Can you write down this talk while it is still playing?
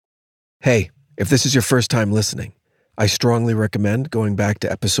Hey, if this is your first time listening, I strongly recommend going back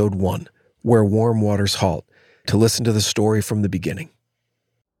to episode 1, Where Warm Waters Halt, to listen to the story from the beginning.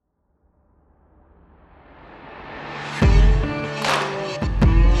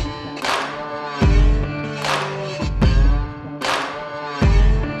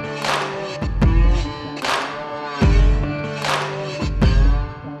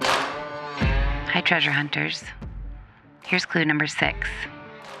 Hi, treasure hunters. Here's clue number 6.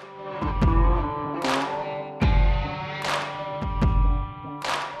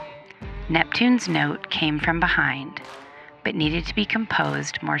 Neptune's note came from behind, but needed to be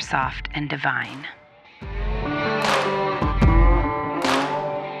composed more soft and divine.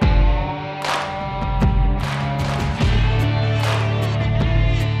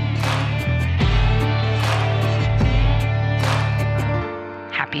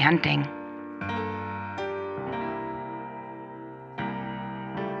 Happy hunting.